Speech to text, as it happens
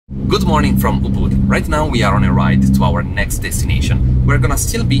Good morning from Ubud. Right now we are on a ride to our next destination. We're gonna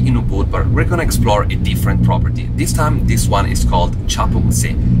still be in Ubud, but we're gonna explore a different property. This time this one is called Capung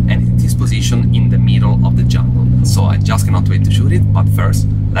Se, and it is positioned in the middle of the jungle. So I just cannot wait to shoot it, but first,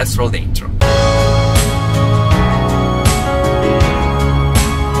 let's roll the intro.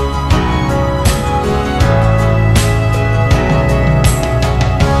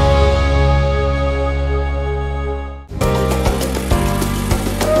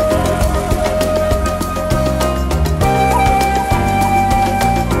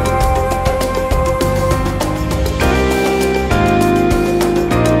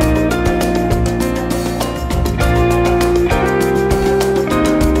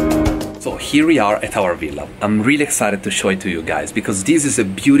 Here we are at our villa. I'm really excited to show it to you guys because this is a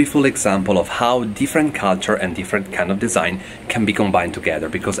beautiful example of how different culture and different kind of design can be combined together,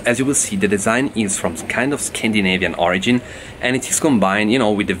 because as you will see, the design is from kind of Scandinavian origin and it is combined, you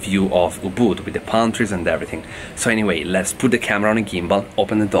know, with the view of Ubud, with the palm trees and everything. So anyway, let's put the camera on a gimbal,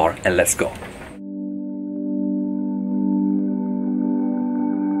 open the door and let's go.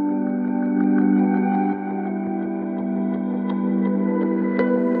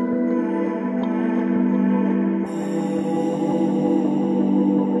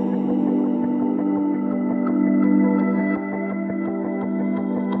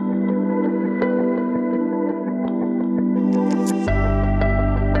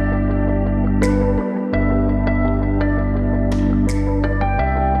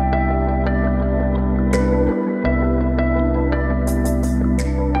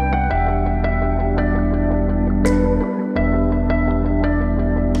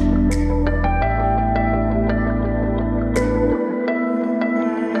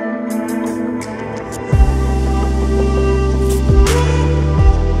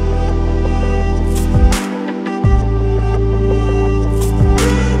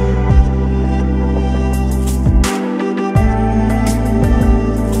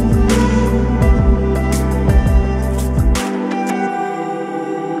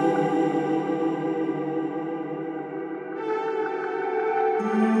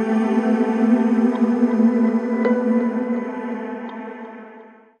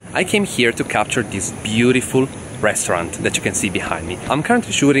 I came here to capture this beautiful restaurant that you can see behind me. I'm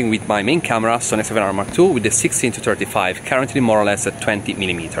currently shooting with my main camera, Sony A7R Mark II, with the 16-35, currently more or less at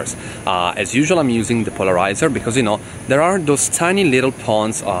 20mm. As usual, I'm using the polarizer because, you know, there are those tiny little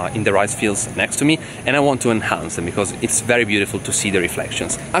ponds in the rice fields next to me, and I want to enhance them because it's very beautiful to see the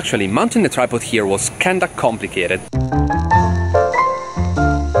reflections. Actually, mounting the tripod here was kinda complicated.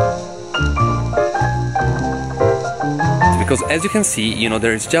 Because as you can see, you know,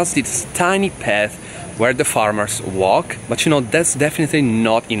 there is just this tiny path where the farmers walk, but you know, that's definitely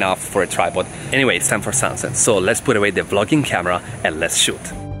not enough for a tripod. Anyway, it's time for sunset, so let's put away the vlogging camera and let's shoot.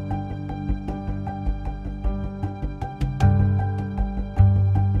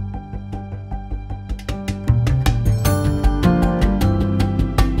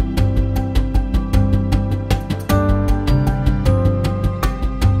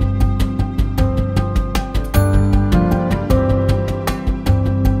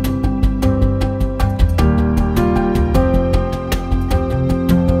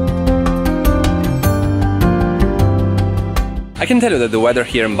 I can tell you that the weather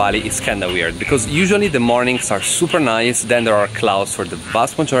here in Bali is kinda weird, because usually the mornings are super nice, then there are clouds for the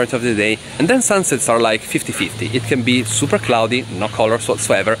vast majority of the day, and then sunsets are like 50-50. It can be super cloudy, no colors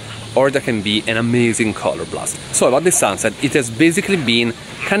whatsoever, or there can be an amazing color blast. So about the sunset, it has basically been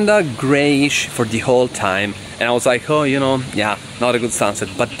kinda grayish for the whole time, and I was like, oh, you know, yeah, not a good sunset.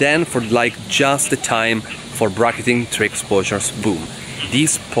 But then for like just the time for bracketing 3 exposures, boom,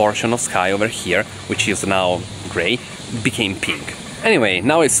 this portion of sky over here, which is now gray, became pink. Anyway,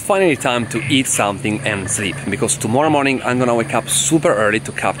 now it's finally time to eat something and sleep, because tomorrow morning I'm gonna wake up super early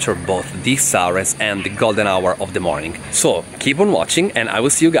to capture both the sunrise and the golden hour of the morning. So keep on watching and I will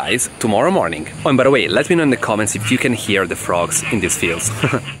see you guys tomorrow morning. Oh, and by the way, let me know in the comments if you can hear the frogs in these fields.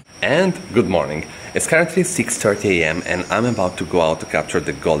 And good morning. It's currently 6:30 AM and I'm about to go out to capture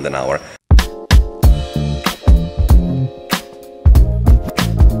the golden hour.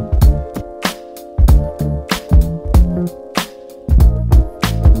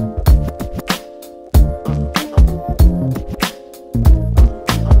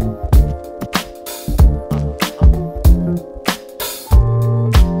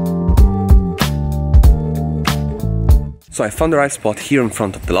 So I found the right spot here in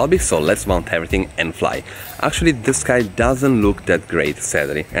front of the lobby, so let's mount everything and fly. Actually, the sky doesn't look that great,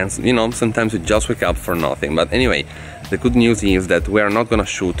 sadly, and you know, sometimes you just wake up for nothing. But anyway, the good news is that we are not gonna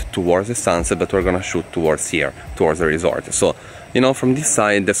shoot towards the sunset, but we're gonna shoot towards here, towards the resort. So You know, from this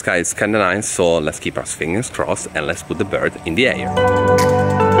side the sky is kinda nice, so let's keep our fingers crossed and let's put the bird in the air.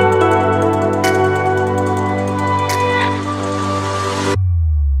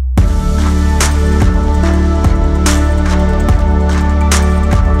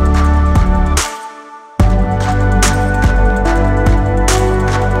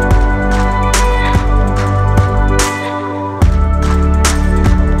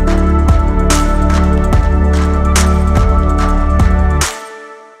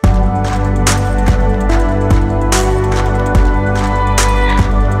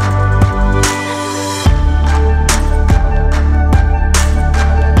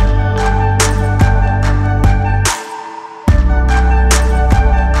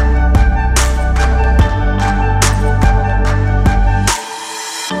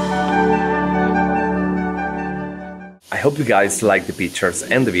 I hope you guys like the pictures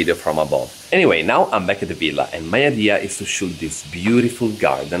and the video from above. Anyway, now I'm back at the villa and my idea is to shoot this beautiful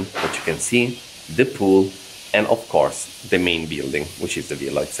garden that you can see, the pool, and of course the main building, which is the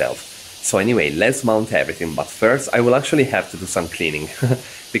villa itself. So anyway, let's mount everything, but first I will actually have to do some cleaning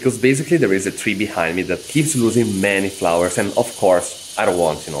because basically there is a tree behind me that keeps losing many flowers, and of course I don't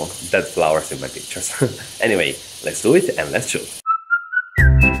want, you know, dead flowers in my pictures. Anyway, let's do it and let's shoot.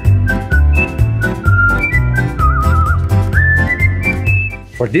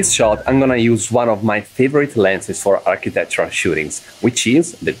 For this shot, I'm gonna use one of my favorite lenses for architectural shootings, which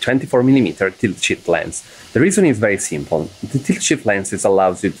is the 24mm tilt shift lens. The reason is very simple. The tilt shift lenses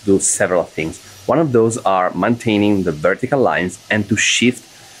allows you to do several things. One of those are maintaining the vertical lines and to shift,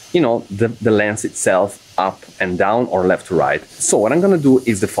 you know, the lens itself up and down or left to right. So what I'm gonna do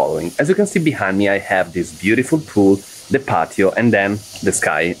is the following. As you can see behind me, I have this beautiful pool, the patio, and then the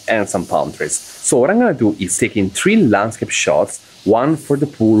sky and some palm trees. So what I'm gonna do is taking 3 landscape shots, one for the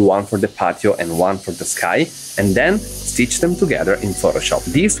pool, one for the patio, and one for the sky, and then stitch them together in Photoshop.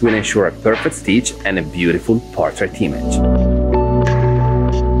 This will ensure a perfect stitch and a beautiful portrait image.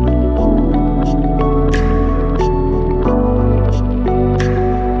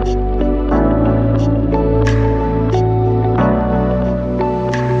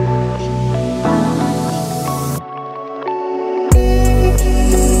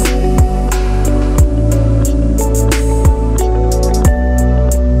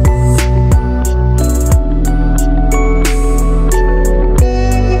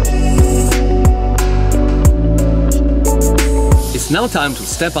 Now time to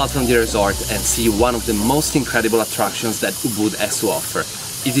step out from the resort and see one of the most incredible attractions that Ubud has to offer.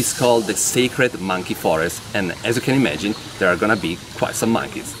 It is called the Sacred Monkey Forest, and as you can imagine, there are gonna be quite some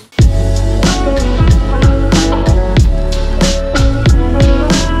monkeys.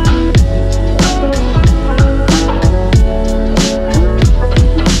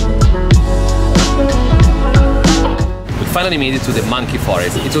 Finally made it to the monkey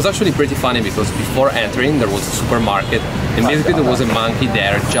forest. It was actually pretty funny because before entering there was a supermarket and basically there was a monkey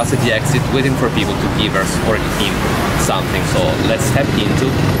there just at the exit waiting for people to give us or him something. So let's step into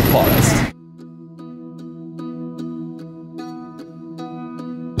the forest.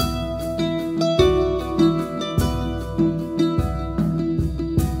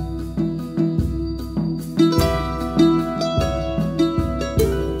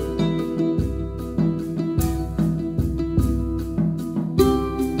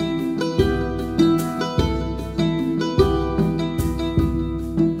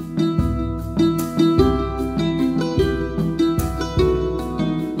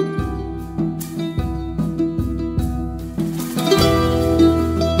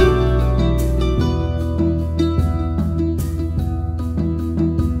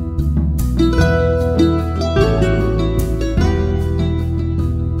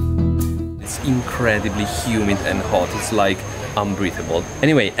 Incredibly humid and hot, it's like unbreathable.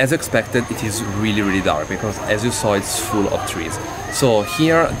 Anyway, as expected, it is really dark because as you saw it's full of trees. So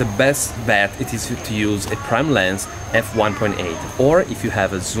here the best bet it is to use a prime lens f1.8, or if you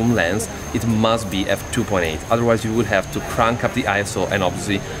have a zoom lens it must be f2.8, otherwise you would have to crank up the ISO and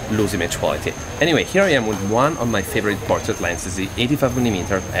obviously lose image quality. Anyway, here I am with one of my favorite portrait lenses, the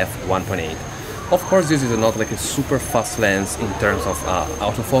 85mm f1.8. Of course, this is not like a super fast lens in terms of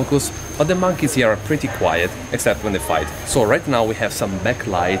autofocus, but the monkeys here are pretty quiet, except when they fight. So right now we have some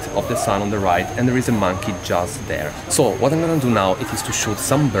backlight of the sun on the right and there is a monkey just there. So what I'm gonna do now it is to shoot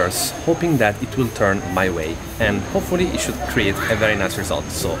some bursts, hoping that it will turn my way, and hopefully it should create a very nice result.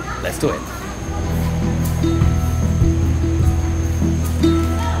 So let's do it.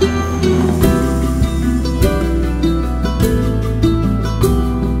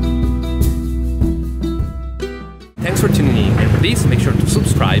 Thanks for tuning in, and please make sure to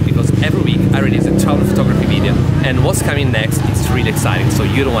subscribe because every week I release a travel photography video and what's coming next is really exciting, so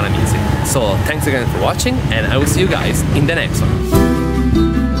you don't want to miss it. So thanks again for watching, and I will see you guys in the next one.